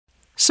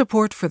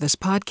Support for this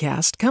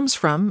podcast comes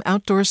from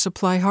Outdoor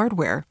Supply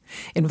Hardware,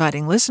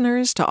 inviting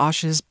listeners to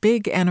Osh's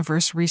big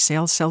anniversary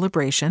sale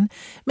celebration,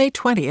 May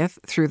 20th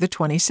through the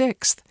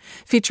 26th,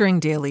 featuring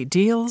daily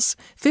deals,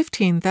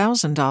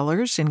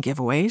 $15,000 in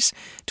giveaways,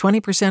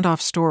 20% off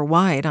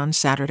store-wide on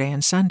Saturday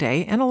and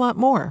Sunday, and a lot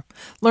more.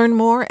 Learn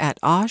more at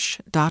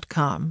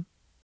osh.com.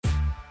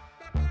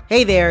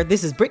 Hey there,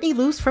 this is Brittany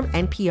Luce from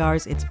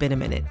NPR's It's Been a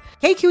Minute.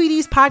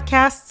 KQED's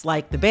podcasts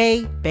like The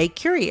Bay, Bay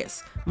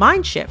Curious,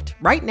 Mind Shift,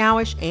 Right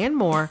Nowish, and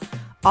more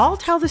all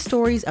tell the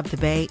stories of the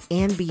Bay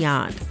and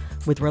beyond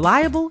with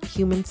reliable,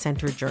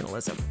 human-centered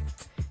journalism.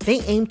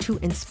 They aim to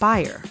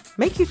inspire,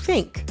 make you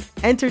think,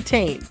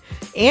 entertain,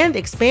 and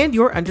expand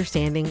your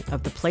understanding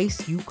of the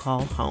place you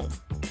call home.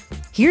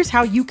 Here's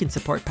how you can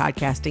support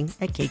podcasting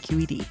at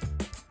KQED.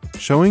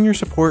 Showing your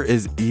support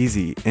is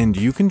easy, and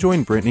you can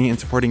join Brittany in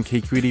supporting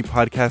KQED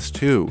Podcast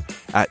too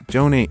at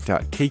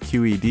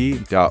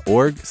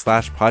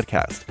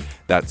donate.kqed.org/podcast.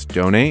 That's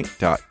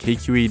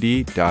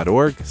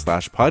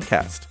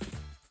donate.kqed.org/podcast.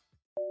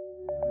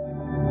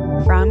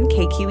 From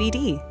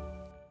KQED.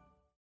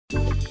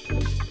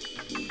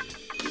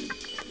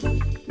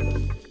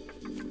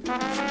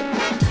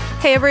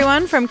 Hey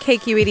everyone, from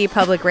KQED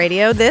Public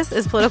Radio, this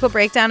is Political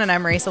Breakdown, and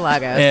I'm Marisa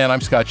Lagos. And I'm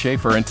Scott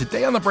Schaefer, and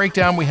today on The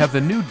Breakdown, we have the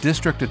new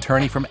district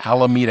attorney from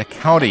Alameda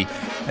County,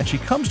 and she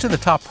comes to the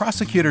top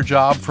prosecutor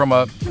job from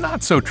a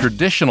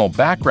not-so-traditional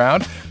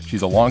background.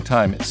 She's a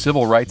longtime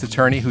civil rights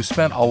attorney who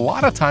spent a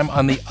lot of time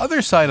on the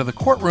other side of the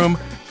courtroom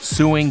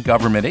suing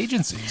government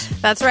agencies.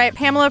 That's right.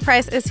 Pamela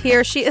Price is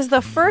here. She is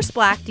the first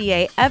Black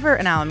DA ever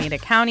in Alameda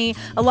County,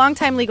 a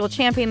longtime legal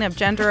champion of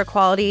gender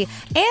equality,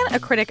 and a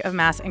critic of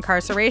mass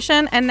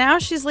incarceration. And now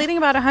she's leading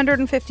about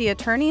 150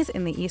 attorneys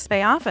in the East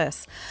Bay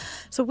office.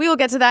 So we will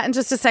get to that in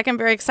just a second.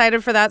 Very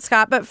excited for that,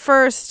 Scott. But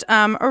first,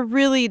 a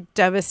really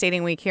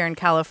devastating week here in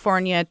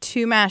California.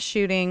 2 mass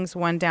shootings,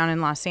 one down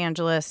in Los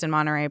Angeles in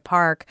Monterey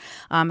Park,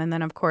 and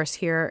then, of course,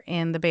 here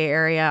in the Bay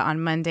Area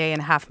on Monday in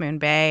Half Moon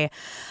Bay.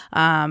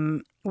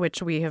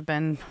 Which we have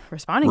been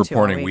responding to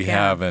all week. We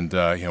have, and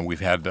we've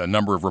had a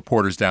number of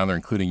reporters down there,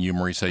 including you,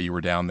 Marisa. You were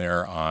down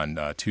there on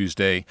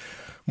Tuesday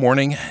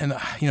morning, and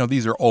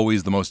these are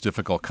always the most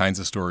difficult kinds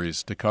of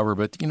stories to cover.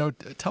 But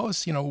tell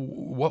us,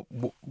 what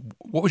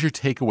was your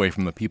takeaway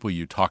from the people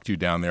you talked to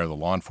down there, the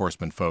law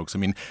enforcement folks? I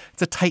mean,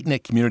 it's a tight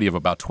knit community of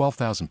about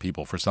 12,000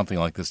 people. For something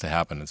like this to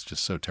happen, it's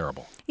just so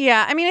terrible.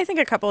 Yeah, I mean, I think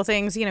a couple of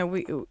things.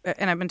 We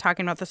and I've been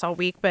talking about this all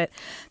week, but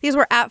these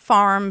were at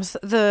farms.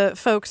 The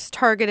folks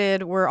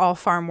targeted were all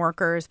farm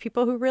workers,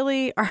 people who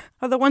really are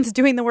the ones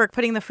doing the work,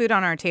 putting the food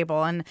on our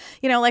table. And,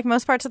 like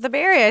most parts of the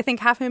Bay Area, I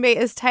think Half Moon Bay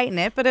is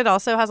tight-knit, but it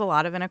also has a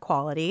lot of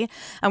inequality.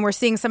 And we're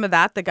seeing some of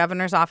that. The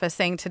governor's office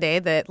saying today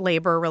that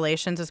labor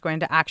relations is going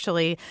to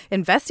actually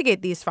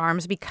investigate these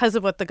farms because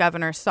of what the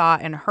governor saw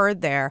and heard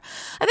there.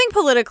 I think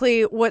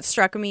politically, what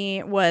struck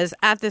me was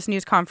at this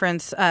news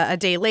conference a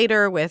day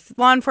later with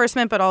law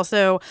enforcement, but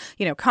also,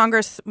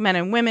 congressmen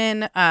and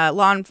women,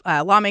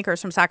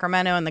 lawmakers from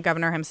Sacramento and the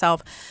governor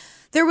himself.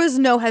 There was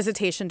no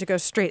hesitation to go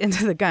straight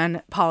into the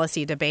gun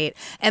policy debate.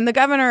 And the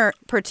governor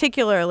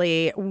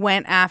particularly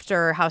went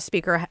after House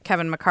Speaker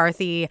Kevin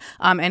McCarthy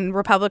and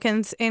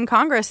Republicans in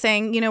Congress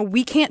saying,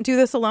 we can't do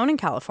this alone in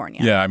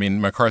California. Yeah, I mean,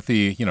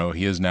 McCarthy,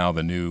 he is now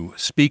the new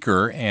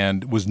speaker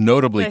and was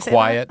notably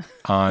quiet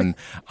on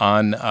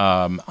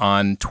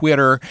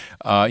Twitter.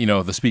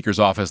 The speaker's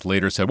office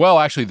later said, well,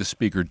 actually, the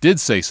speaker did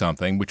say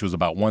something, which was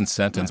about one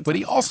sentence, but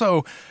he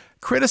also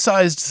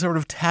criticized sort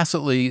of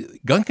tacitly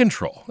gun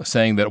control,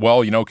 saying that,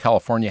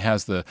 California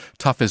has the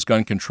toughest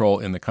gun control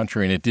in the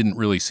country, and it didn't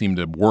really seem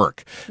to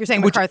work. You're saying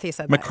McCarthy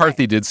said that,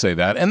 McCarthy right? did say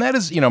that. And that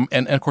is,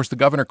 and of course, the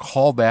governor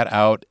called that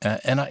out.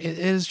 And it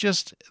is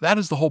just, that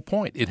is the whole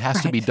point. It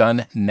has to be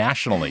done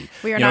nationally.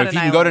 We are not if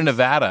you can go to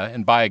Nevada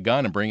and buy a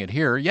gun and bring it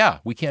here,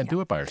 we can't do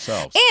it by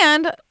ourselves.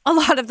 And a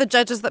lot of the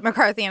judges that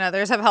McCarthy and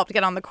others have helped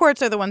get on the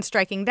courts are the ones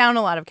striking down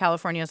a lot of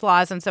California's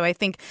laws. And so I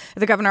think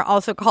the governor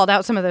also called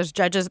out some of those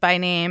judges by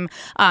name.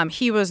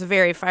 He was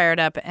very fired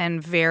up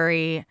and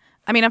very,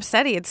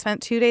 upset. He had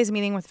spent 2 days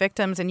meeting with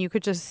victims, and you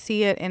could just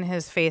see it in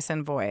his face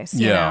and voice.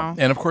 You know?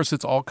 And of course,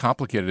 it's all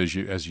complicated,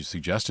 as you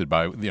suggested,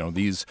 by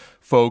these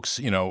folks,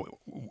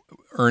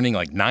 earning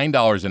like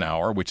 $9 an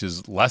hour, which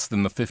is less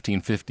than the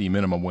 $15.50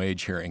 minimum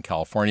wage here in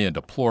California,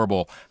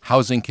 deplorable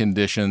housing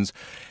conditions.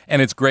 And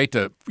it's great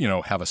to,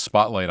 have a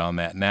spotlight on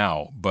that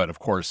now. But of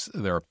course,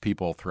 there are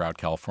people throughout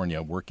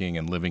California working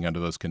and living under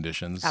those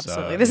conditions.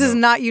 Absolutely. This is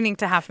not unique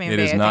to Half Moon Bay. It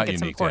is not I think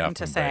it's unique important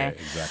to to say. Bay.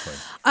 Exactly.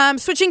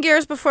 Switching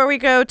gears before we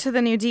go to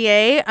the new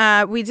DA,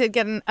 we did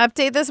get an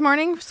update this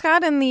morning,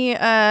 Scott, in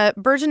the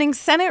burgeoning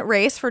Senate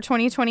race for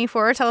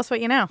 2024. Tell us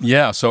what you know.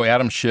 Yeah, so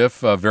Adam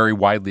Schiff, very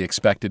widely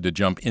expected to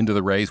jump into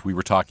the race. We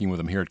were talking with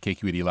him here at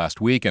KQED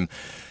last week, and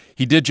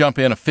He did jump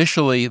in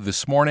officially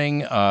this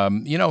morning.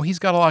 He's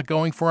got a lot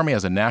going for him. He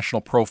has a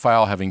national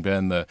profile, having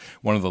been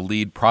one of the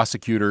lead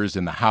prosecutors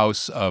in the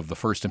House of the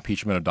first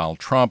impeachment of Donald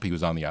Trump. He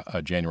was on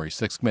the January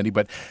 6th committee.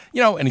 But,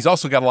 and he's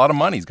also got a lot of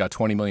money. He's got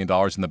 $20 million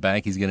in the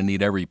bank. He's going to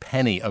need every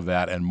penny of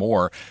that and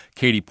more.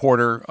 Katie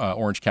Porter,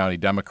 Orange County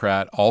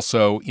Democrat,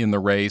 also in the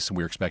race.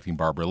 We're expecting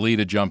Barbara Lee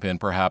to jump in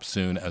perhaps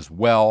soon as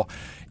well.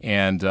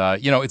 And,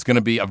 it's going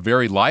to be a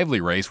very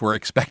lively race. We're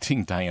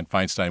expecting Dianne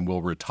Feinstein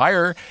will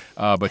retire,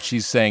 but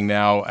she's saying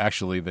now,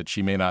 actually, that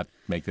she may not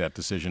make that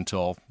decision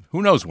till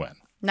who knows when.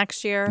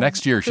 Next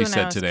year, she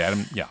said today.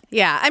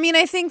 Yeah. I mean,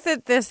 I think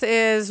that this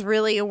is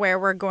really where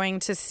we're going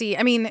to see.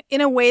 I mean,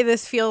 in a way,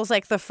 this feels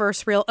like the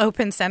first real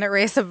open Senate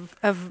race of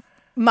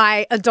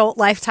my adult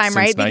lifetime, Since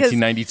right? Because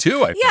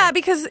 1992, I think. Yeah,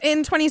 because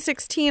in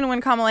 2016,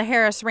 when Kamala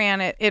Harris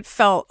ran, it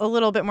felt a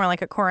little bit more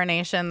like a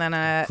coronation than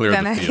a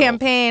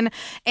campaign.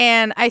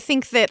 And I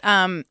think that,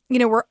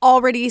 we're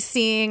already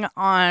seeing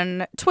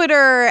on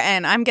Twitter,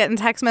 and I'm getting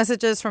text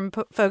messages from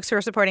folks who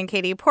are supporting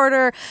Katie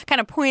Porter,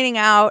 kind of pointing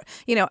out,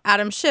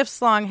 Adam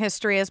Schiff's long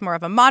history as more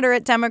of a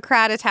moderate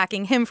Democrat,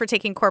 attacking him for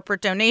taking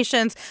corporate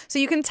donations. So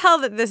you can tell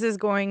that this is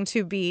going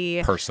to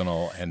be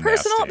personal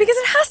nasty. Because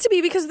it has to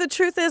be, because the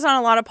truth is, on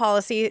a lot of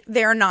policy,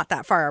 they're not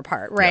that far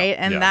apart, right?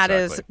 That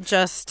is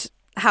just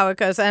how it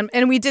goes.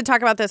 And we did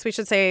talk about this, we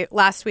should say,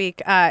 last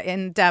week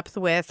in depth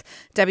with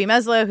Debbie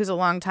Meslow, who's a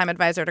longtime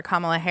advisor to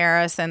Kamala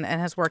Harris and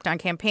has worked on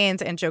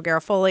campaigns, and Joe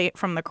Garofoli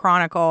from the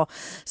Chronicle.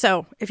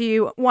 So if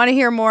you want to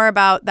hear more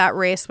about that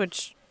race,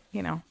 which...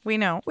 we know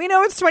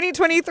it's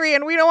 2023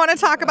 and we don't want to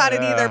talk about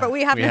it either, but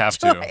we have no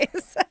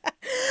choice.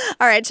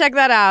 All right, check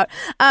that out.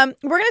 We're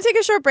going to take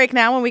a short break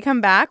now. When we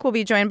come back, we'll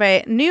be joined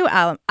by new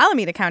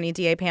Alameda County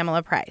DA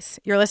Pamela Price.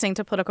 You're listening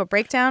to Political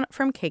Breakdown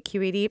from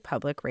KQED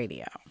Public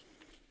Radio.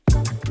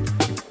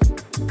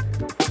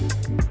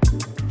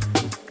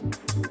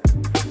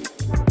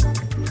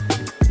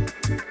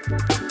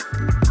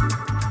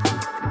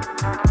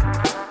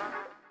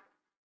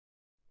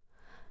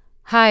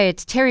 Hi,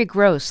 it's Terry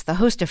Gross, the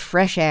host of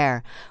Fresh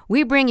Air.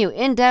 We bring you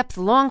in-depth,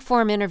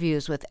 long-form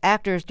interviews with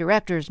actors,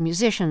 directors,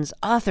 musicians,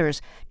 authors,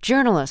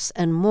 journalists,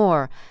 and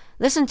more.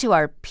 Listen to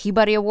our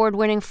Peabody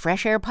Award-winning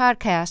Fresh Air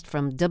podcast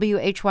from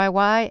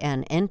WHYY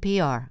and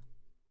NPR.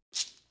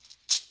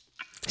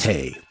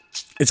 Hey,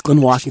 it's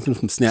Glenn Washington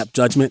from Snap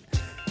Judgment.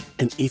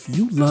 And if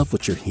you love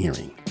what you're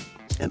hearing,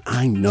 and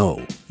I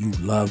know you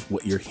love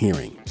what you're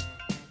hearing,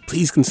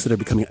 please consider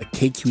becoming a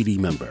KQED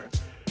member.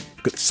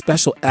 Get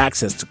special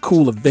access to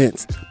cool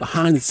events,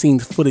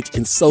 behind-the-scenes footage,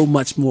 and so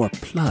much more.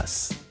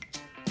 Plus,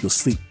 you'll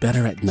sleep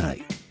better at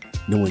night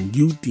knowing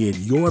you did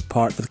your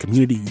part for the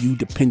community you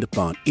depend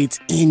upon. It's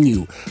in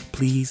you.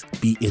 Please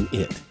be in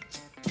it.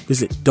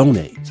 Visit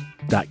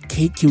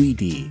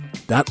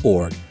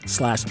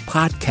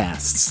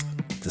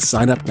donate.kqed.org/podcasts to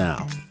sign up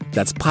now.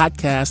 That's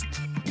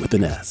podcast with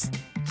an S.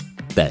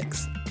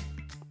 Thanks.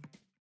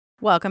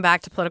 Welcome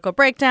back to Political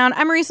Breakdown.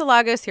 I'm Marisa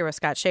Lagos here with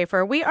Scott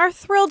Schaefer. We are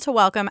thrilled to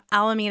welcome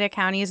Alameda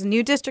County's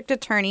new district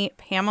attorney,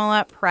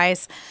 Pamela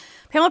Price.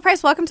 Pamela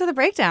Price, welcome to The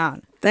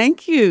Breakdown.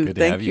 Thank you. Good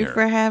to Thank have you here.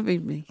 for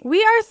having me.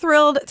 We are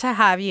thrilled to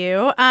have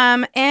you.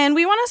 And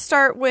we want to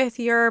start with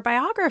your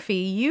biography.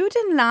 You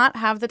did not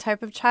have the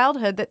type of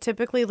childhood that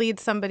typically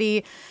leads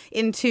somebody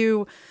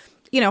into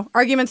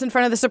arguments in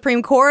front of the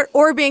Supreme Court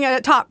or being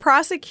a top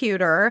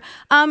prosecutor.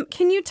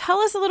 Can you tell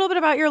us a little bit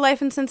about your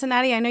life in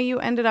Cincinnati? I know you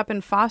ended up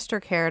in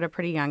foster care at a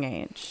pretty young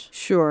age.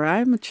 Sure.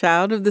 I'm a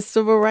child of the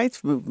civil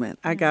rights movement.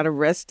 I got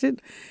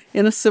arrested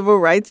in a civil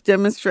rights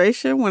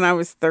demonstration when I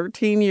was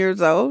 13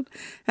 years old,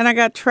 and I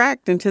got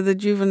tracked into the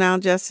juvenile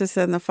justice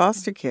and the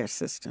foster care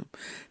system.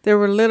 There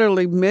were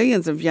literally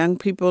millions of young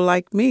people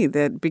like me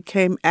that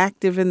became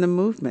active in the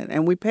movement,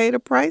 and we paid a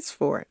price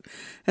for it.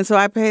 And so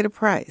I paid a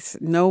price.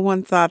 No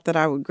one thought that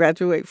I would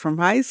graduate from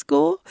high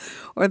school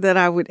or that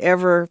I would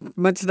ever,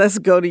 much less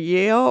go to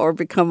Yale or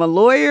become a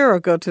lawyer or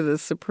go to the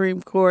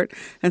Supreme Court,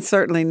 and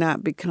certainly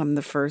not become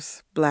the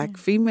first Black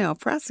female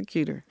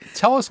prosecutor.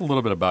 Tell us a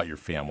little bit about your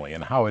family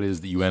and how it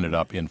is that you ended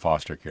up in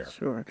foster care.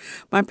 Sure.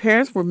 My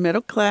parents were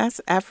middle-class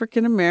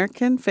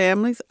African-American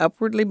families,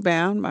 upwardly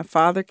bound. My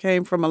father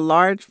came from a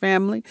large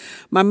family.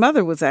 My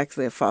mother was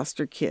actually a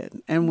foster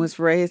kid and was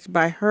raised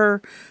by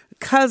her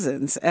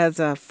cousins as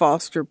her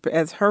foster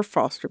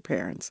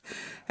parents.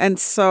 And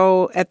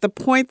so at the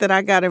point that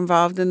I got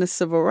involved in the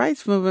civil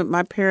rights movement,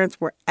 my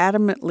parents were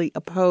adamantly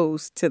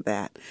opposed to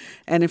that.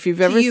 And if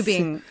you've ever to you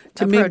being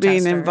to a me protester,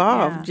 being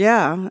involved,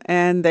 yeah,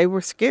 and they were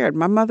scared.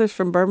 My mother's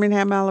from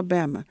Birmingham,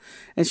 Alabama,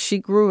 and she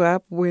grew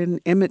up when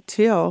Emmett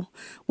Till,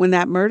 when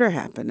that murder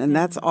happened, and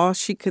that's all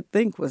she could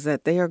think was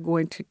that they are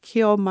going to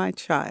kill my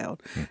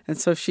child. And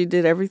so she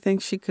did everything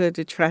she could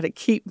to try to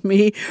keep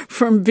me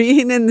from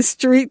being in the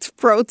streets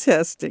protesting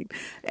protesting.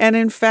 And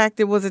in fact,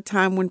 it was a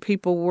time when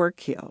people were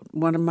killed.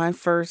 One of my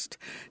first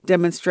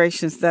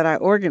demonstrations that I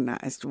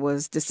organized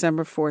was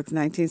December 4th,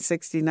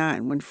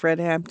 1969, when Fred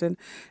Hampton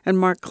and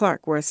Mark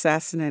Clark were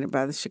assassinated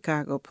by the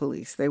Chicago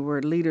police. They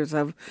were leaders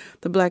of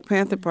the Black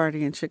Panther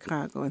Party in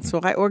Chicago. And so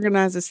I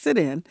organized a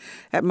sit-in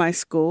at my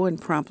school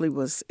and promptly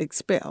was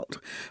expelled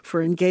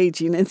for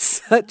engaging in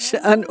such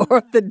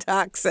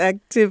unorthodox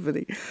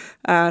activity.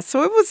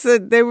 So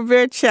they were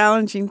very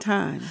challenging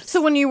times.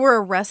 So when you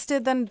were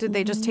arrested, then did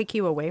they just take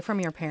you away from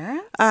your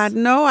parents?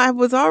 No, I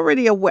was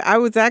already I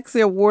was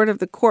actually a ward of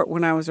the court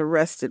when I was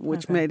arrested,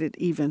 which made it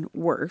even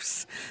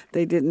worse.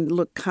 They didn't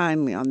look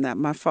kindly on that.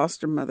 My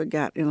foster mother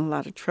got in a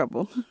lot of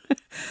trouble.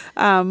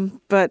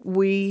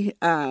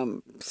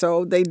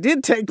 So they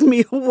did take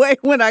me away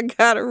when I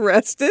got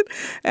arrested,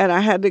 and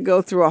I had to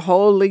go through a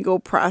whole legal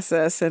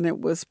process, and it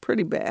was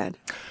pretty bad.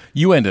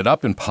 You ended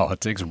up in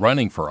politics,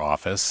 running for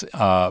office.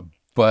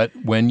 But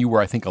when you were,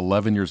 I think,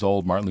 11 years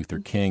old, Martin Luther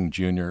King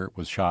Jr.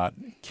 was shot,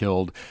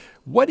 killed.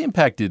 What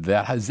impact did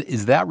that have?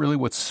 Is that really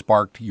what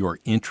sparked your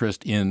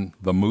interest in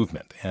the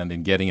movement and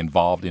in getting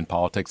involved in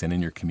politics and in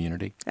your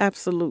community?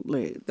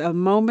 Absolutely. The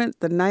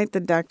night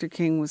that Dr.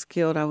 King was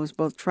killed, I was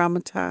both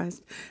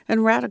traumatized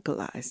and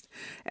radicalized.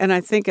 And I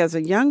think as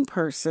a young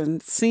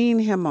person, seeing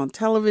him on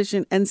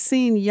television and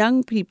seeing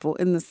young people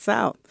in the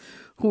South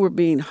who were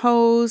being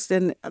hosed,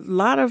 and a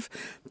lot of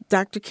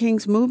Dr.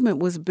 King's movement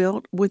was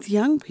built with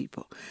young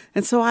people.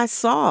 And so I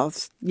saw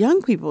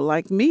young people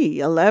like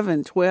me,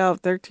 11, 12,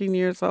 13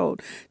 years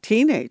old,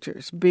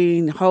 teenagers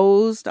being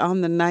hosed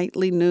on the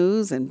nightly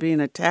news and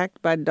being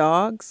attacked by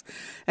dogs.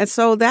 And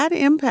so that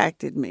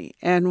impacted me.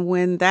 And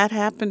when that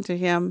happened to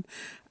him,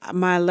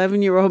 my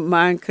 11-year-old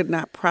mind could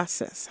not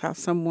process how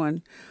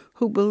someone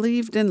who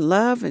believed in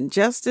love and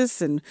justice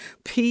and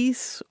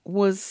peace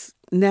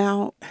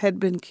had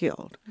been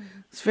killed.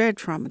 It's very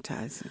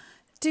traumatizing.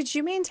 Did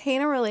you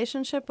maintain a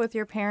relationship with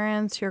your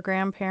parents, your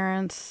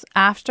grandparents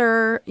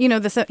after,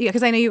 this?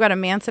 Because I know you got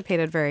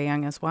emancipated very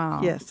young as well.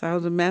 Yes, I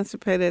was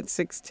emancipated at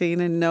 16,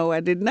 and no, I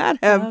did not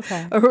have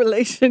a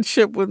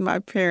relationship with my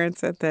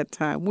parents at that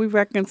time. We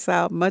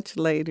reconciled much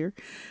later.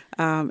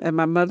 And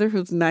my mother,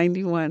 who's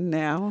 91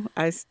 now,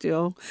 I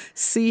still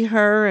see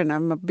her, and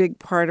I'm a big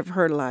part of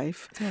her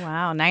life. Oh,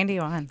 wow,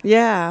 91.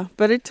 Yeah,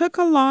 but it took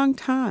a long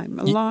time,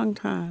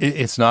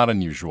 It's not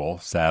unusual,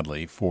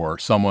 sadly, for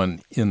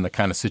someone in the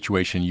kind of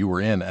situation you were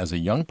in as a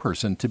young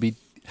person to be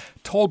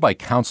told by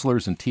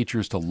counselors and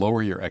teachers to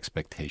lower your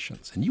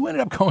expectations. And you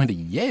ended up going to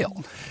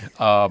Yale.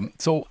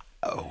 So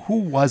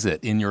who was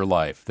it in your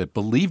life that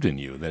believed in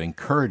you, that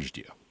encouraged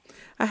you?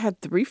 I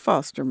had 3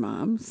 foster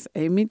moms,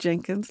 Amy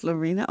Jenkins,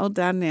 Lorena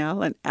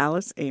O'Donnell, and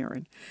Alice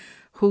Aaron,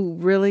 who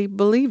really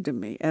believed in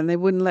me, and they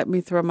wouldn't let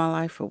me throw my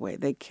life away.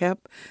 They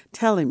kept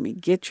telling me,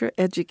 get your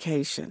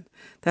education.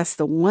 That's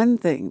the one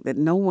thing that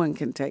no one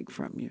can take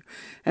from you.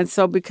 And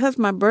so because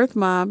my birth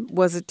mom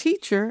was a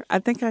teacher, I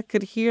think I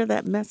could hear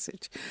that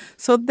message.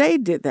 So they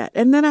did that.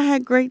 And then I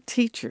had great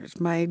teachers,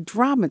 my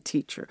drama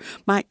teacher,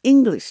 my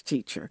English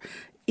teacher.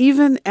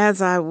 Even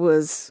as I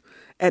was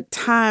at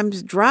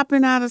times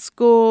dropping out of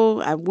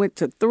school, I went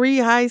to 3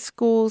 high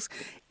schools.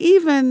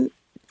 Even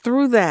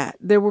through that,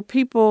 there were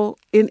people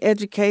in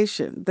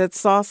education that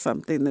saw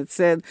something that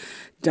said,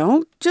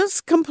 don't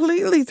just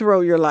completely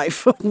throw your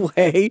life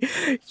away.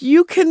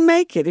 You can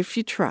make it if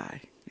you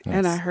try. Yes.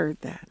 And I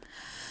heard that.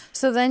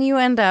 So then you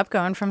end up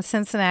going from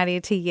Cincinnati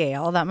to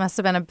Yale. That must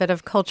have been a bit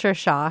of culture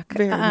shock.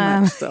 Very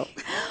much so.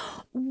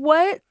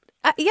 What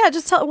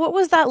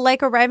was that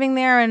like arriving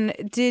there? And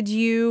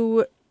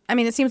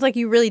it seems like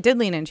you really did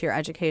lean into your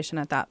education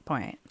at that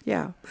point.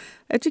 Yeah.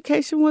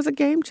 Education was a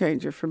game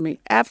changer for me.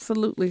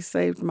 Absolutely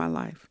saved my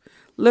life.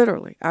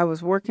 Literally. I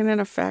was working in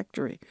a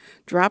factory,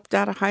 dropped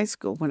out of high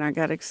school when I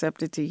got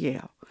accepted to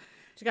Yale.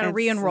 You got to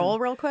re-enroll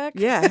real quick?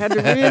 Yeah, I had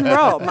to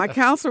re-enroll. My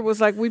counselor was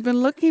like, we've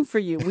been looking for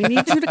you. We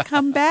need you to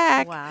come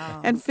back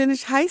and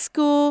finish high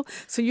school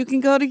so you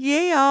can go to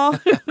Yale.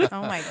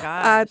 Oh, my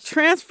gosh.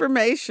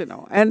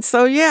 Transformational. And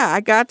so,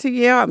 I got to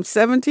Yale. I'm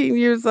 17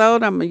 years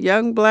old. I'm a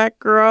young Black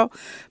girl,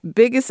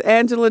 biggest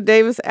Angela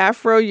Davis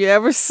afro you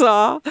ever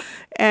saw.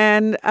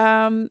 And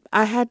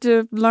I had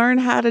to learn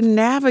how to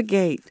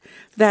navigate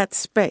that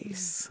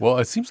space. Well,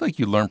 it seems like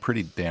you learned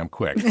pretty damn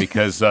quick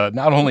because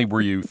not only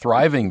were you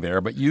thriving there,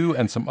 but you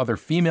and some other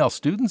female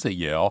students at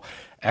Yale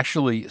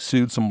actually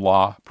sued some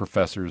law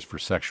professors for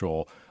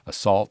sexual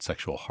assault,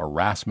 sexual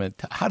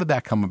harassment. How did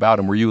that come about?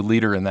 And were you a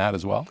leader in that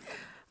as well?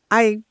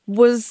 I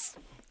was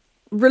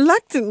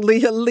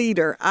reluctantly a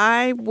leader.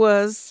 I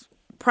was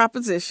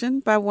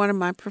propositioned by one of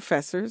my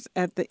professors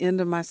at the end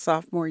of my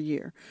sophomore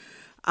year.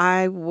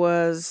 I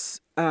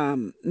was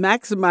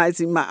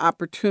maximizing my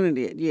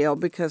opportunity at Yale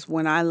because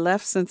when I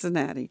left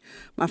Cincinnati,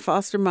 my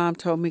foster mom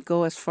told me,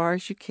 go as far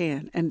as you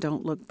can and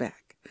don't look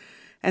back.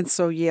 And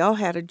so Yale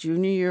had a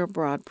junior year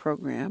abroad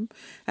program,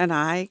 and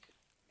I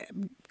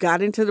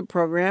got into the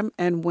program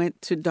and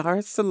went to Dar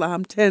es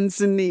Salaam,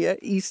 Tanzania,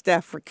 East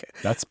Africa.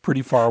 That's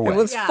pretty far away. It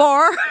was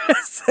far,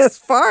 as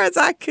far as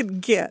I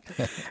could get.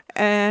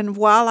 And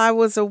while I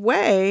was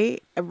away,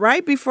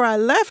 right before I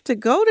left to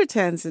go to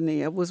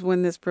Tanzania was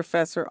when this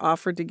professor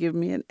offered to give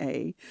me an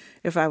A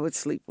if I would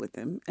sleep with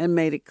him and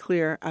made it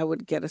clear I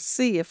would get a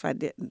C if I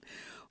didn't.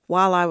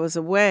 While I was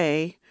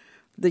away,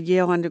 the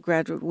Yale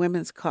Undergraduate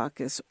Women's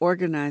Caucus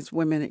organized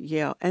women at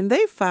Yale, and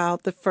they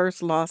filed the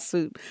first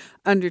lawsuit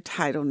under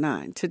Title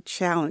IX to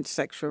challenge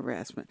sexual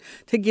harassment,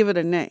 to give it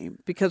a name.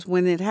 Because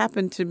when it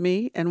happened to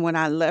me and when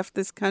I left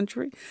this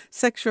country,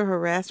 sexual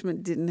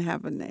harassment didn't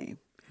have a name.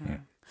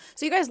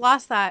 So you guys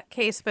lost that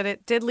case, but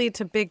it did lead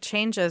to big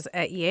changes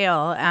at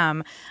Yale.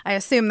 I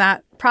assume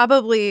that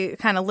probably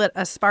kind of lit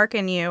a spark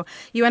in you.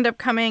 You end up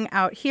coming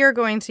out here,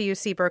 going to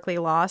UC Berkeley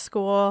Law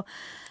School,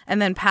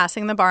 and then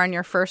passing the bar on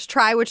your first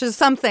try, which is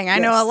something. I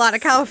know a lot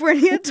of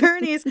California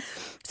attorneys.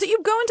 So you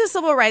go into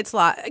civil rights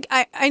law.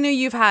 I know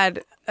you've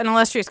had an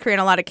illustrious career in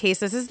a lot of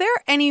cases. Is there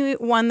any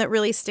one that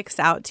really sticks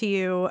out to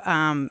you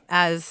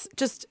as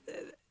just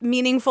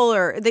meaningful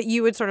or that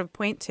you would sort of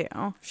point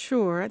to?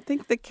 Sure. I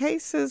think the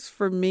cases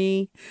for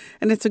me,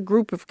 and it's a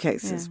group of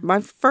cases. Yeah.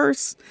 My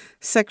first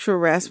sexual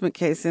harassment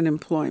case in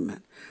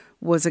employment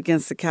was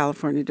against the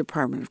California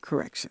Department of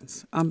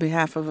Corrections on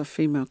behalf of a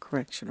female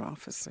correctional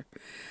officer.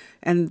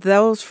 And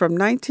those from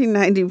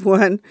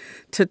 1991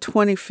 to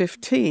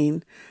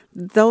 2015,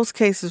 those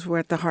cases were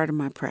at the heart of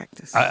my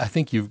practice. I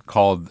think you've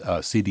called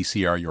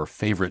CDCR your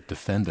favorite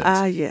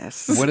defendant.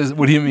 Yes.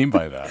 What do you mean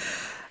by that?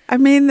 I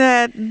mean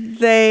that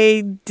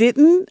they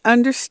didn't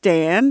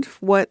understand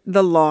what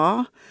the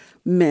law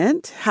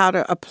meant, how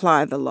to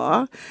apply the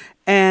law.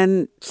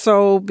 And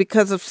so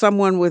because of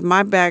someone with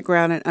my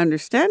background and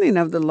understanding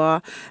of the law,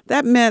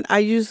 that meant I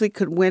usually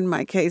could win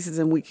my cases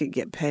and we could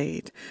get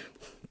paid.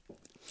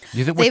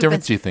 What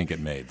difference do you think it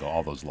made,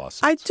 all those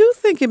lawsuits? I do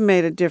think it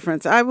made a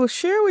difference. I will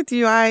share with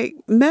you, I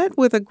met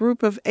with a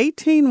group of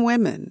 18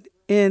 women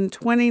in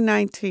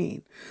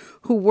 2019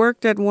 who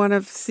worked at one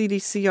of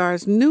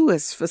CDCR's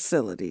newest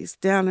facilities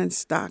down in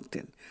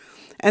Stockton.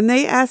 And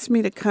they asked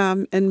me to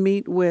come and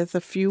meet with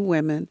a few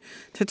women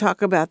to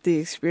talk about the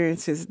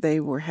experiences they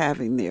were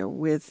having there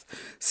with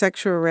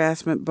sexual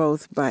harassment,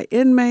 both by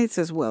inmates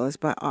as well as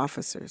by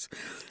officers.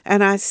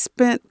 And I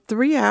spent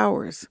 3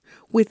 hours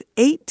with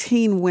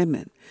 18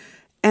 women.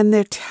 And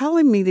they're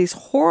telling me these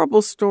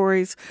horrible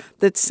stories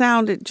that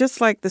sounded just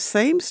like the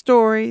same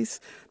stories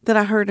that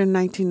I heard in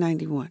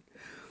 1991.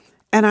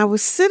 And I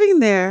was sitting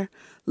there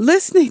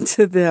listening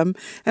to them,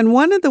 and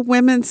one of the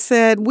women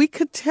said, "We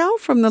could tell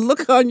from the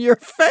look on your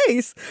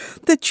face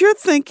that you're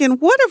thinking,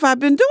 what have I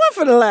been doing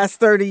for the last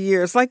 30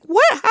 years? Like,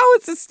 what? How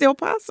is this still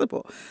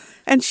possible?"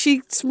 And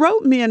she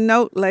wrote me a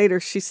note later.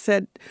 She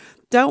said,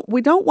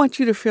 we don't want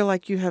you to feel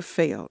like you have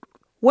failed.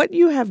 What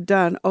you have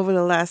done over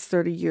the last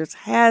 30 years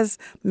has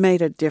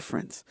made a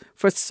difference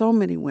for so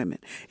many women.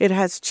 It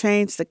has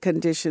changed the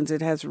conditions.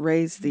 It has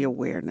raised the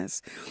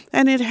awareness.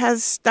 And it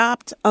has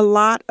stopped a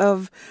lot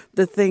of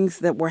the things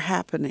that were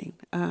happening.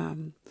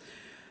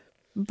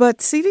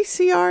 But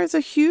CDCR is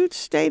a huge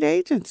state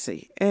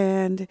agency,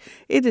 and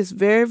it is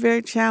very,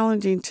 very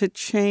challenging to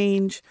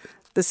change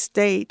the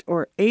state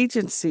or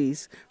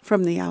agencies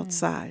from the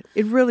outside.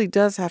 It really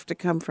does have to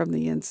come from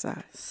the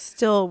inside.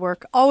 Still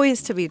work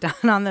always to be done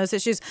on those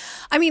issues.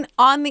 I mean,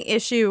 on the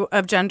issue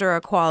of gender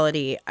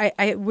equality,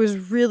 I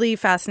was really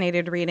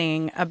fascinated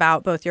reading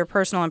about both your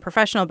personal and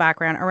professional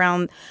background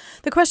around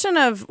the question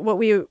of what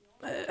we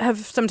have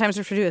sometimes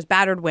referred to as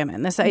battered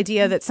women. This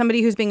idea that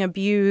somebody who's being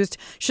abused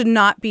should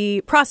not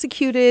be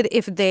prosecuted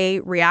if they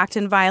react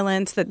in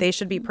violence, that they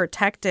should be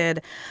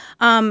protected.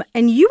 And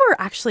you were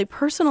actually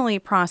personally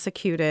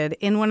prosecuted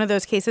in one of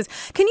those cases.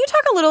 Can you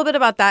talk a little bit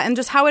about that and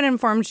just how it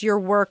informs your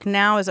work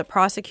now as a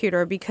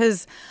prosecutor?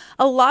 Because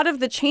a lot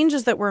of the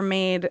changes that were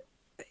made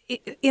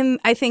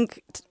aimed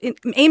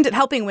at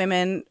helping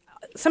women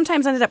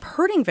sometimes ended up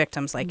hurting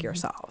victims like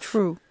yourself.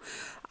 True.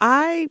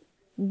 I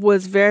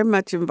was very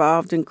much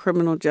involved in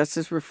criminal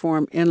justice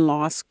reform in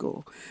law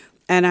school.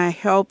 And I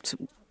helped,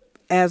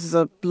 as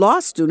a law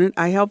student,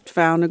 I helped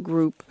found a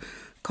group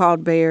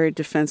called Bay Area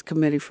Defense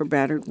Committee for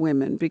Battered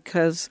Women,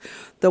 because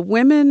the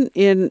women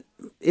in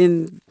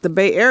the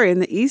Bay Area, in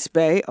the East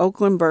Bay,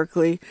 Oakland,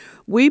 Berkeley,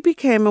 we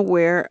became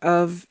aware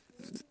of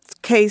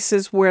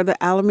cases where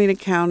the Alameda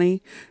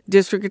County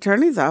District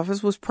Attorney's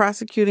Office was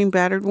prosecuting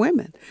battered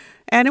women.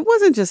 And it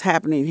wasn't just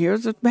happening here,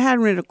 it was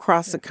happening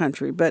across the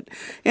country. But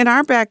in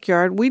our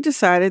backyard, we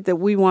decided that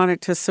we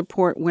wanted to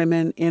support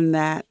women in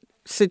that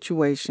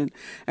situation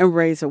and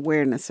raise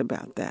awareness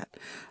about that.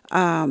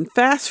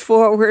 Fast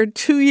forward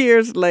 2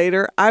 years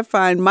later, I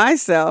find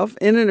myself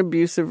in an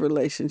abusive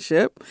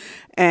relationship,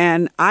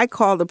 and I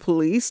call the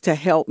police to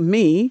help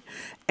me.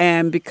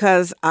 And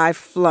because I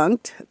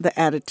flunked the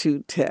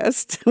attitude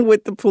test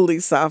with the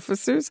police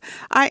officers,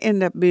 I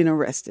end up being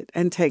arrested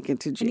and taken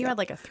to jail. And you had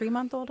like a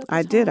 3-month-old at the time?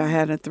 I did. I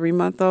had a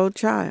 3-month-old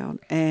child,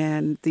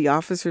 and the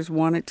officers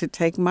wanted to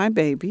take my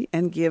baby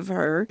and give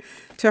her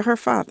to her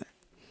father.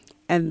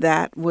 And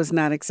that was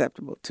not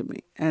acceptable to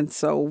me. And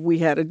so we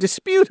had a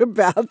dispute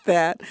about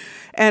that.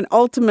 And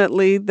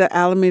ultimately, the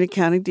Alameda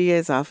County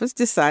DA's office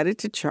decided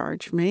to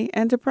charge me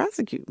and to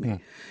prosecute me.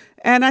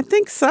 And I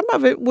think some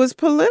of it was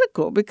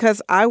political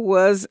because I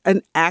was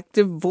an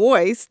active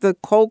voice, the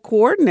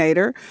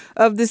co-coordinator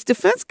of this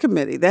defense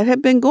committee that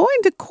had been going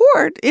to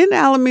court in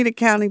Alameda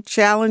County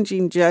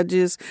challenging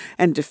judges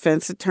and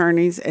defense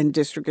attorneys and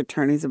district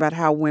attorneys about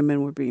how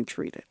women were being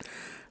treated.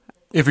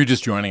 If you're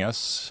just joining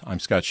us, I'm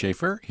Scott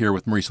Schaefer here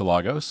with Marisa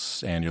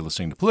Lagos, and you're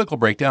listening to Political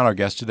Breakdown. Our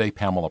guest today,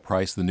 Pamela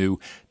Price, the new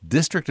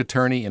district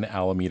attorney in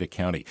Alameda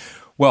County.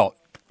 Well,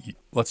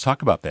 let's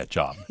talk about that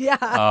job. Yeah.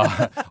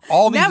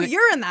 Now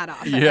you're in that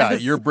office. Yeah,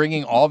 you're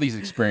bringing all these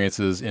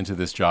experiences into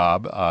this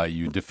job.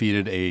 You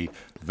defeated a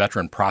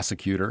veteran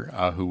prosecutor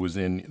who was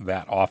in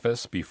that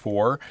office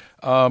before.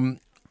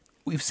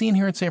 We've seen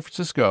here in San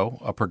Francisco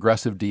a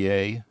progressive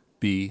DA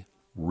be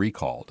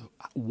recalled.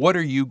 What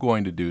are you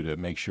going to do to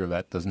make sure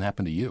that doesn't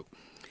happen to you?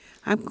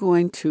 I'm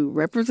going to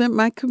represent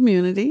my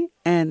community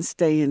and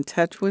stay in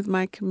touch with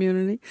my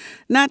community.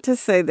 Not to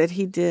say that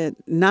he did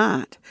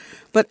not,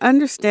 but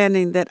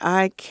understanding that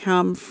I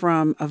come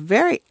from a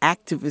very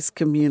activist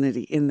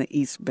community in the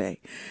East Bay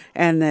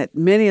and that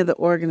many of the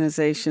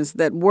organizations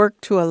that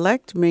work to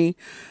elect me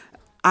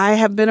I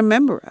have been a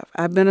member of,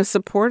 I've been a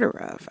supporter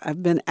of,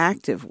 I've been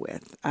active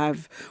with.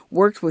 I've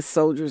worked with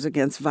Soldiers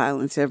Against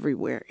Violence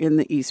Everywhere in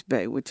the East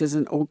Bay, which is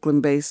an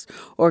Oakland-based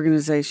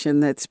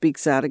organization that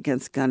speaks out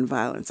against gun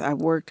violence. I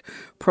worked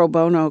pro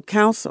bono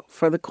counsel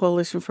for the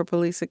Coalition for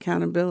Police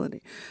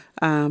Accountability.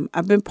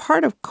 I've been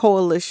part of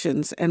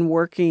coalitions and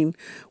working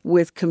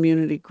with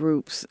community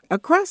groups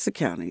across the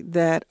county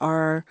that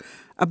are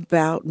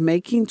about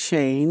making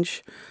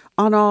change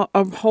on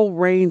a whole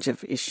range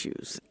of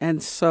issues.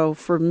 And so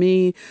for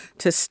me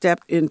to step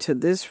into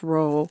this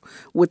role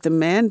with the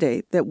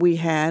mandate that we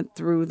had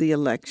through the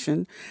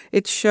election,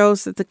 it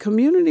shows that the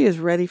community is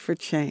ready for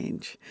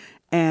change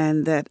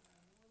and that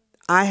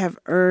I have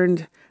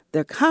earned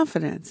their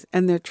confidence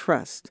and their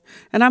trust.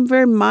 And I'm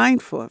very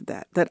mindful of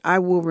that I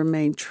will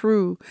remain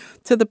true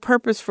to the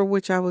purpose for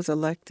which I was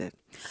elected.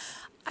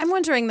 I'm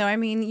wondering, though,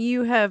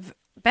 you have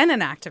been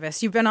an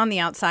activist. You've been on the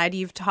outside.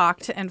 You've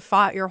talked and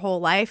fought your whole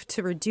life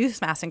to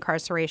reduce mass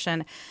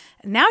incarceration.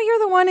 Now you're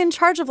the one in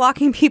charge of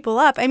locking people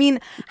up.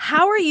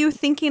 How are you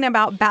thinking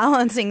about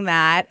balancing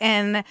that?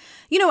 And,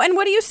 and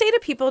what do you say to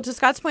people, to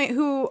Scott's point,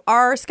 who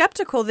are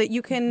skeptical that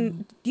you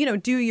can,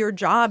 do your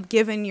job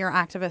given your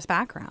activist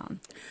background?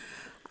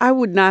 I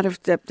would not have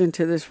stepped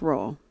into this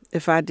role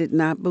if I did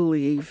not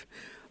believe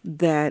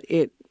that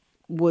it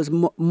was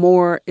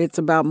it's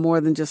about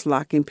more than just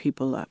locking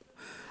people up.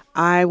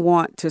 I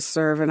want to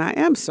serve, and I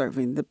am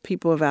serving, the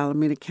people of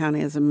Alameda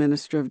County as a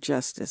minister of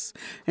justice.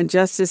 And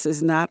justice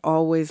is not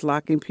always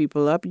locking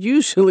people up.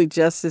 Usually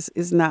justice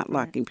is not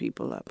locking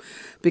people up.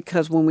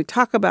 Because when we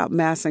talk about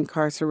mass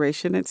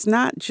incarceration, it's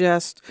not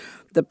just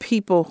the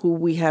people who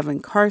we have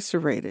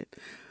incarcerated.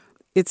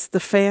 It's the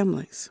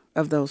families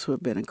of those who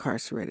have been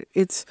incarcerated.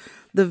 It's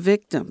the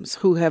victims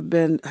who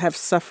have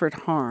suffered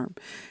harm.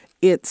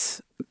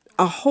 It's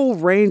a whole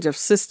range of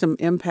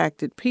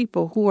system-impacted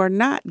people who are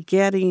not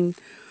getting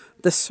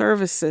the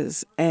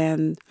services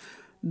and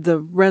the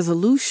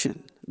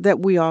resolution that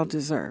we all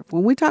deserve.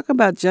 When we talk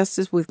about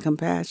justice with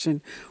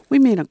compassion, we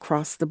mean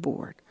across the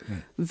board.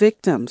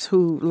 Victims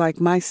who, like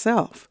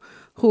myself,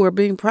 who are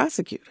being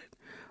prosecuted,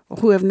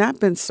 who have not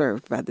been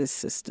served by this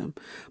system,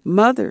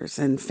 mothers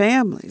and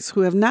families who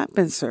have not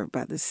been served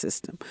by this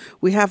system.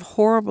 We have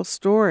horrible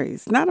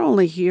stories, not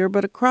only here,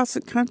 but across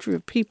the country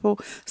of people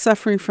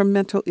suffering from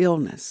mental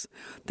illness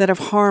that have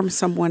harmed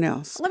someone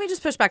else. Let me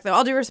just push back, though.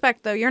 All due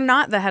respect, though, you're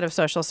not the head of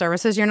social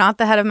services. You're not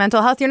the head of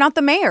mental health. You're not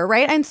the mayor,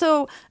 right? And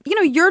so,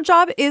 your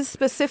job is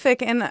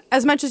specific, and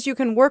as much as you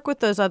can work with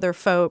those other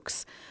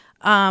folks,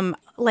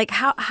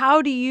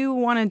 how do you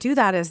want to do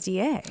that as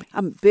DA?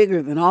 I'm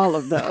bigger than all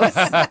of those.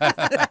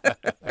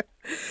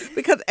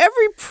 Because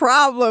every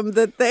problem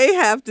that they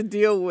have to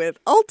deal with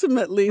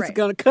ultimately is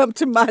going to come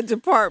to my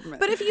department.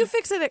 But if you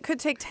fix it, it could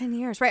take 10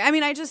 years, right?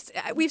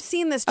 We've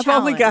seen this challenge. I've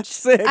only got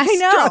 6. I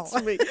know.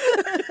 Trust me.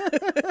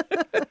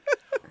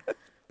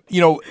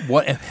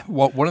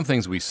 One of the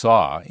things we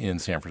saw in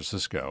San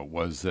Francisco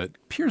was that it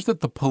appears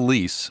that the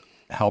police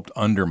helped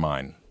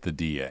undermine the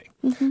DA.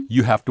 Mm-hmm.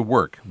 You have to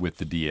work with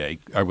the DA,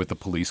 or with the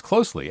police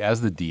closely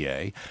as the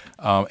DA,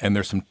 and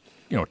there's some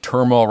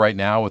turmoil right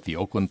now with the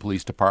Oakland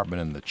Police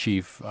Department and the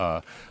chief,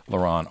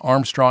 LaRon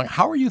Armstrong.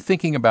 How are you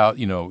thinking about,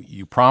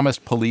 you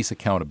promised police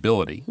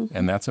accountability, mm-hmm.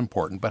 and that's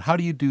important, but how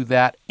do you do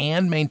that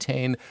and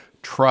maintain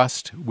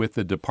trust with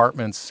the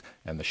departments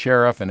and the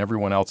sheriff and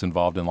everyone else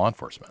involved in law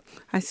enforcement?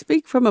 I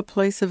speak from a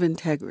place of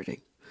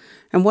integrity.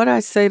 And what I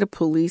say to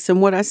police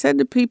and what I said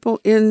to people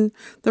in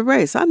the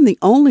race, I'm the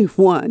only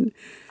one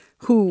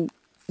who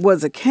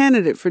was a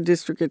candidate for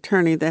district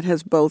attorney that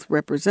has both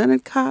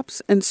represented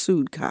cops and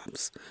sued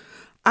cops.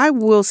 I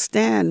will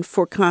stand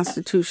for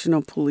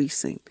constitutional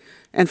policing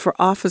and for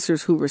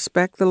officers who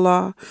respect the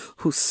law,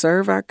 who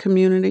serve our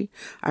community.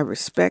 I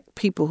respect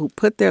people who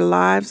put their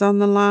lives on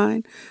the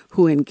line,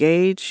 who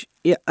engage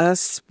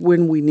us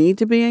when we need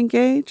to be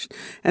engaged.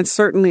 And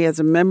certainly as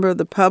a member of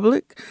the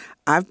public,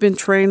 I've been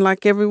trained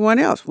like everyone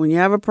else. When you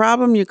have a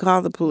problem, you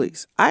call the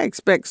police. I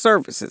expect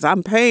services.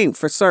 I'm paying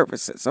for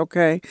services,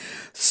 okay?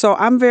 So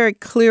I'm very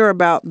clear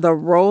about the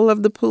role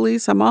of the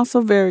police. I'm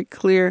also very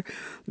clear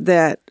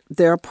that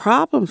there are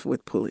problems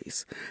with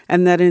police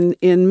and that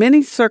in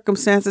many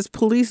circumstances,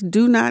 police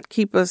do not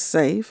keep us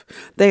safe.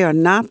 They are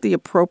not the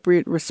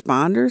appropriate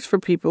responders for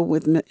people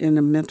in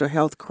a mental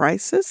health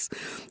crisis.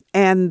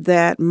 And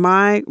that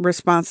my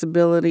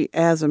responsibility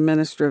as a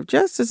minister of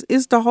justice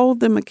is to hold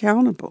them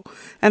accountable.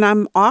 And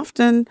I'm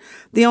often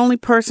the only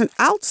person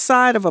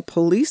outside of a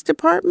police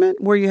department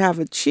where you have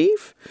a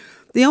chief.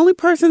 The only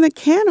person that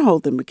can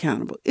hold them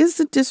accountable is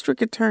the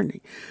district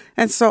attorney.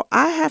 And so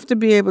I have to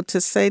be able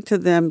to say to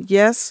them,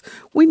 yes,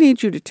 we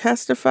need you to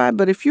testify,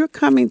 but if you're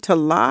coming to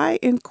lie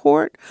in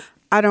court,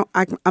 I'm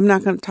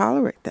not going to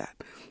tolerate that.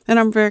 And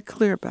I'm very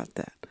clear about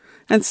that.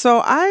 And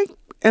so I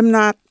am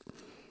not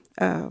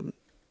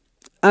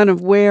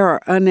unaware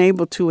or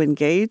unable to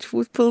engage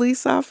with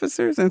police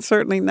officers, and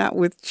certainly not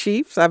with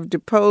chiefs. I've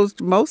deposed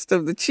most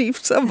of the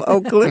chiefs of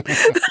Oakland,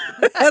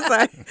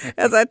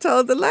 as I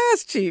told the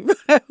last chief,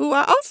 who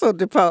I also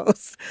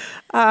deposed.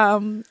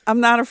 I'm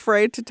not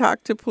afraid to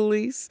talk to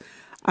police.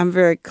 I'm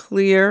very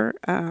clear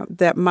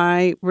that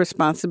my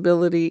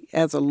responsibility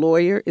as a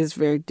lawyer is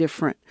very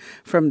different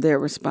from their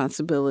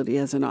responsibility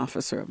as an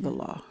officer of the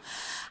law.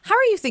 How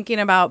are you thinking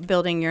about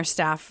building your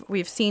staff?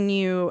 We've seen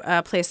you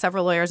place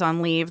several lawyers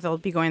on leave. They'll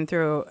be going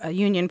through a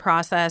union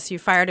process. You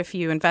fired a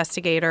few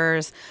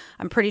investigators.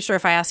 I'm pretty sure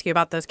if I ask you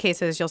about those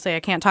cases, you'll say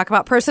I can't talk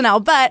about personnel.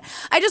 But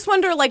I just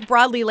wonder,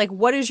 broadly,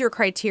 what is your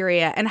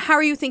criteria? And how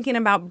are you thinking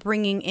about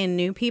bringing in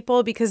new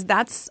people? Because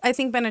that's, I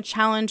think, been a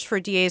challenge for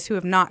DAs who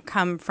have not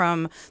come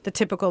from the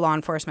typical law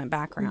enforcement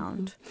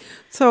background.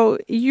 So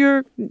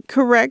you're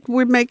correct.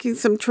 We're making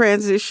some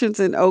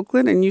transitions in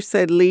Oakland. And you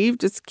said leave.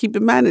 Just keep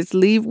in mind, it's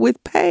leave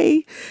with pay.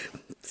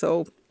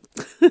 So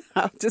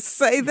I'll just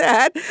say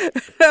that.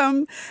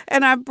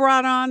 And I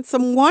brought on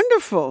some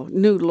wonderful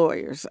new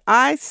lawyers.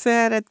 I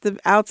said at the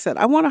outset,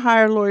 I want to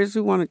hire lawyers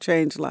who want to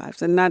change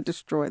lives and not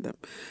destroy them.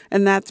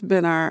 And that's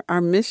been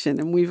our mission.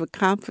 And we've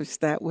accomplished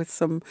that with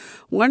some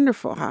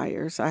wonderful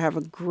hires. I have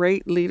a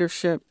great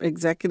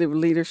executive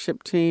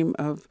leadership team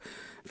of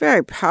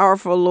very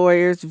powerful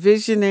lawyers,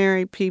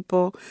 visionary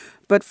people,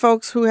 but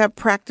folks who have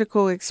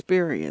practical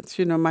experience.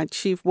 You know,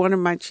 one of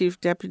my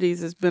chief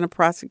deputies has been a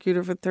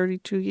prosecutor for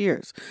 32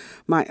 years.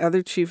 My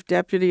other chief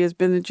deputy has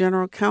been the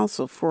general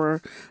counsel for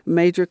a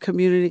major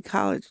community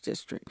college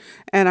district.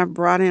 And I've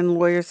brought in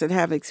lawyers that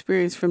have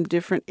experience from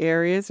different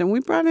areas. And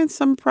we brought in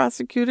some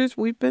prosecutors.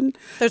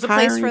 There's a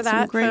place for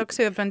that, folks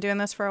who have been doing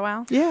this for a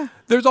while? Yeah.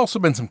 There's also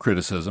been some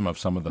criticism of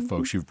some of the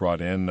folks you've brought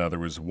in. There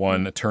was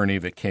one attorney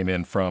that came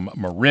in from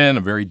Marin,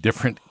 a very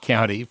different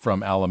county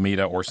from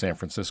Alameda or San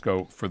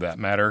Francisco, for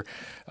that matter,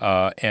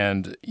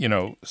 and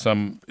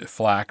some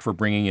flack for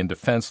bringing in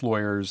defense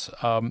lawyers.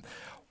 How,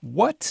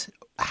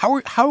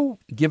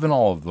 given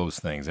all of those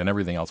things and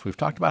everything else we've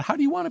talked about, how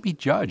do you want to be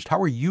judged? How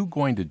are you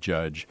going to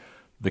judge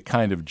the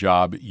kind of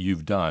job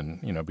you've done,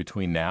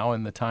 between now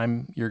and the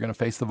time you're going to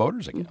face the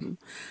voters again? Mm-hmm.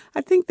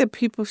 I think that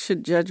people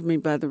should judge me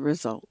by the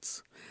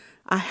results.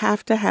 I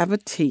have to have a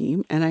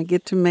team, and I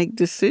get to make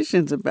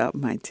decisions about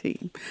my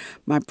team.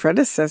 My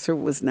predecessor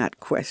was not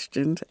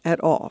questioned at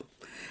all.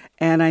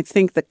 And I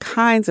think the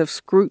kinds of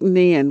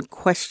scrutiny and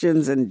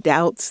questions and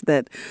doubts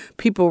that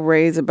people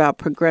raise about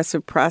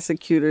progressive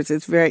prosecutors,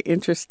 it's very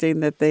interesting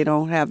that they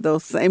don't have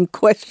those same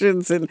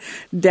questions and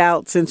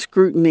doubts, and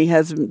scrutiny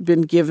has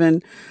been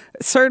given.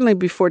 Certainly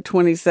before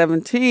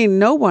 2017,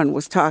 no one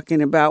was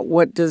talking about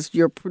what does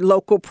your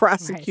local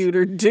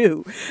prosecutor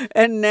do.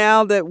 And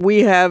now that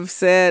we have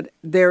said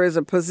there is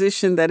a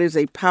position that is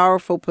a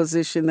powerful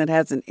position that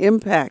has an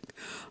impact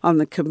on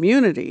the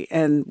community,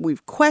 and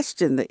we've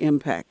questioned the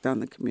impact on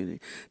the community,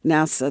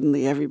 now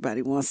suddenly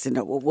everybody wants to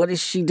know, well, what is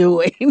she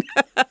doing?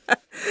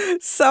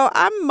 So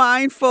I'm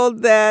mindful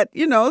that,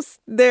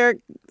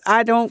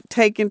 I don't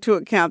take into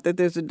account that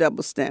there's a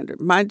double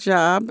standard. My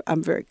job,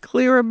 I'm very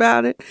clear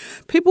about it.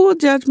 People will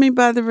judge me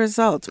by the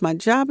results. My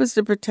job is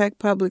to protect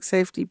public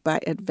safety by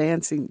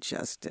advancing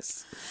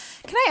justice.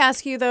 Can I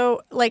ask you,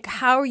 though,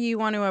 how you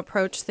want to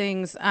approach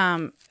things,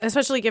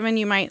 especially given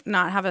you might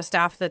not have a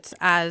staff that's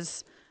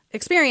as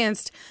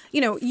experienced?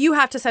 You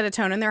have to set a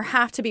tone, and there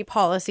have to be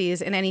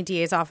policies in any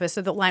DA's office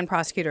so that line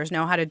prosecutors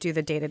know how to do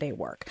the day-to-day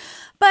work.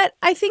 But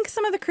I think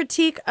some of the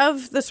critique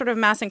of the sort of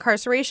mass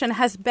incarceration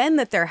has been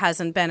that there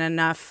hasn't been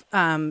enough,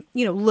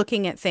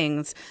 looking at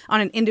things on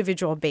an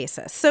individual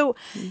basis. So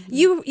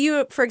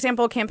you, for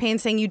example, campaign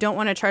saying you don't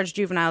want to charge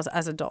juveniles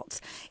as adults.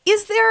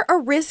 Is there a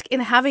risk in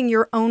having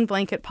your own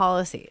blanket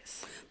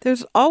policies?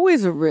 There's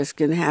always a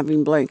risk in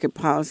having blanket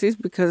policies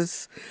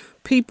because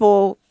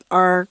people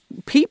are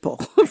people,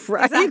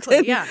 right? Exactly,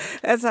 And yeah.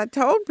 as I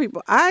told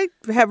people, I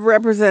have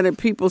represented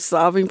people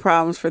solving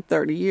problems for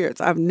 30 years.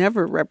 I've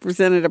never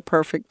represented a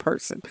perfect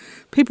person.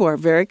 People are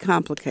very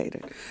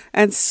complicated.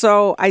 And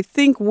so I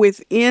think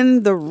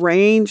within the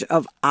range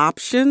of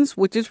options,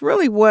 which is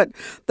really what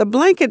the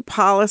blanket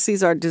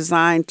policies are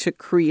designed to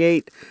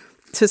create,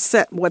 to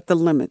set what the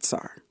limits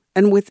are.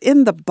 And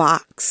within the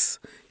box,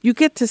 you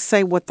get to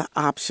say what the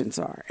options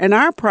are. And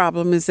our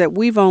problem is that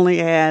we've only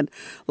had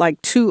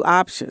like 2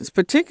 options,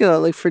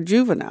 particularly for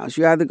juveniles.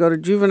 You either go to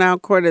juvenile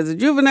court as a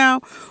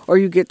juvenile or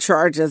you get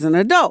charged as an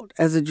adult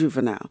as a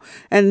juvenile.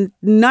 And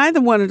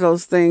neither one of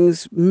those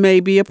things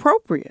may be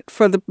appropriate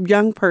for the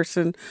young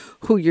person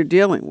who you're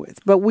dealing with.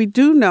 But we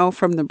do know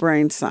from the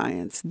brain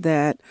science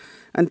that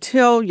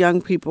until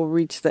young people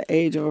reach the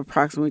age of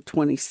approximately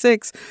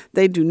 26,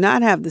 they do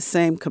not have the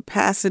same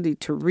capacity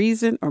to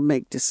reason or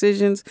make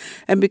decisions.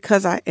 And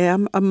because I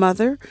am a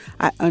mother,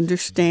 I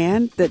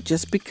understand that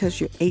just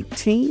because you're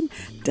 18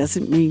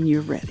 doesn't mean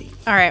you're ready.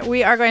 All right,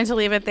 we are going to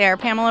leave it there.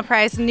 Pamela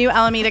Price, new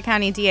Alameda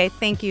County DA,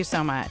 thank you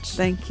so much.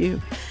 Thank you.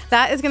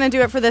 That is going to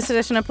do it for this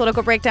edition of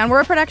Political Breakdown.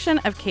 We're a production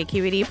of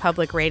KQED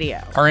Public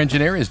Radio. Our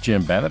engineer is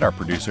Jim Bennett, our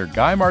producer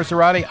Guy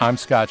Marzorati. I'm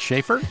Scott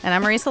Schaefer. And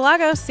I'm Marisa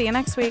Lagos. See you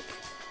next week.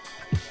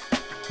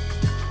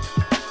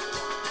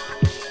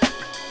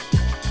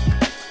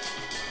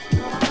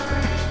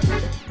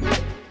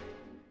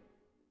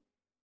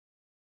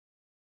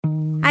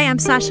 Hi, I'm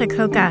Sasha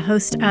Coca,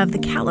 host of the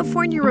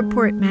California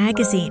Report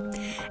magazine.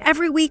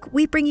 Every week,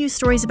 we bring you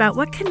stories about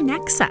what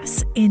connects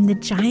us in the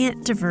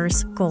giant,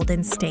 diverse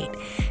Golden State.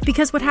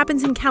 Because what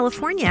happens in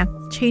California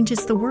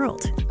changes the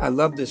world. I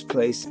love this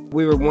place.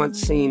 We were once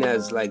seen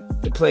as like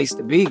the place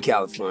to be,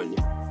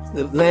 California.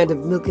 The land of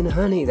milk and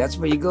honey. That's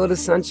where you go to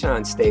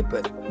Sunshine State.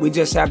 But we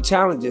just have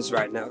challenges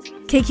right now.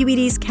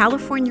 KQED's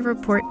California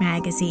Report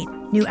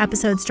magazine. New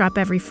episodes drop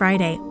every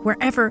Friday,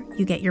 wherever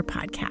you get your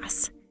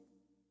podcasts.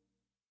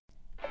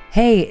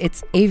 Hey,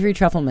 it's Avery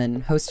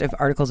Trufelman, host of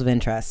Articles of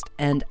Interest.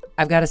 And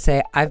I've got to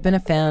say, I've been a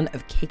fan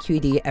of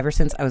KQED ever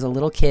since I was a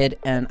little kid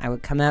and I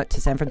would come out to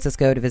San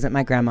Francisco to visit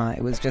my grandma.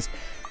 It was just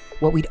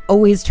what we'd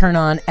always turn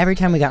on every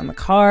time we got in the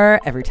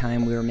car, every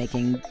time we were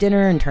making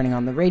dinner and turning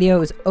on the radio. It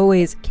was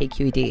always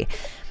KQED.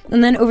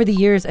 And then over the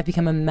years, I've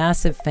become a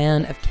massive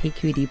fan of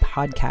KQED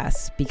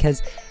podcasts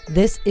because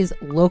this is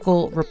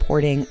local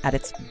reporting at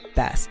its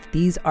best.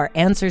 These are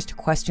answers to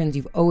questions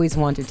you've always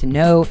wanted to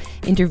know,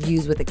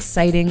 interviews with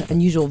exciting,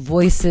 unusual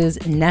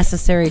voices,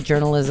 necessary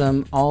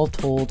journalism, all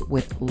told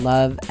with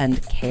love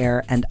and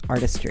care and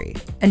artistry.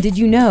 And did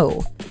you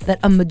know that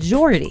a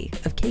majority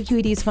of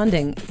KQED's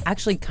funding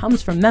actually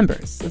comes from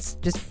members? It's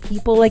just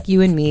people like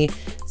you and me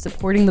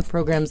supporting the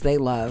programs they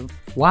love,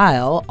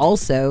 while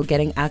also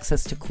getting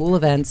access to cool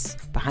events,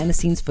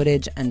 behind-the-scenes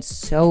footage, and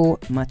so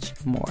much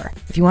more.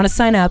 If you want to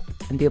sign up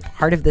and be a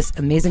part of this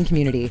amazing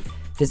community,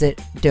 visit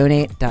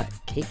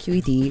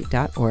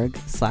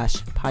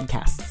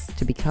donate.kqed.org/podcasts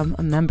to become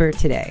a member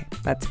today.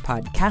 That's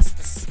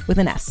podcasts with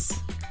an S.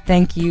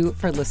 Thank you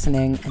for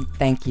listening, and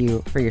thank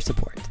you for your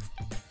support.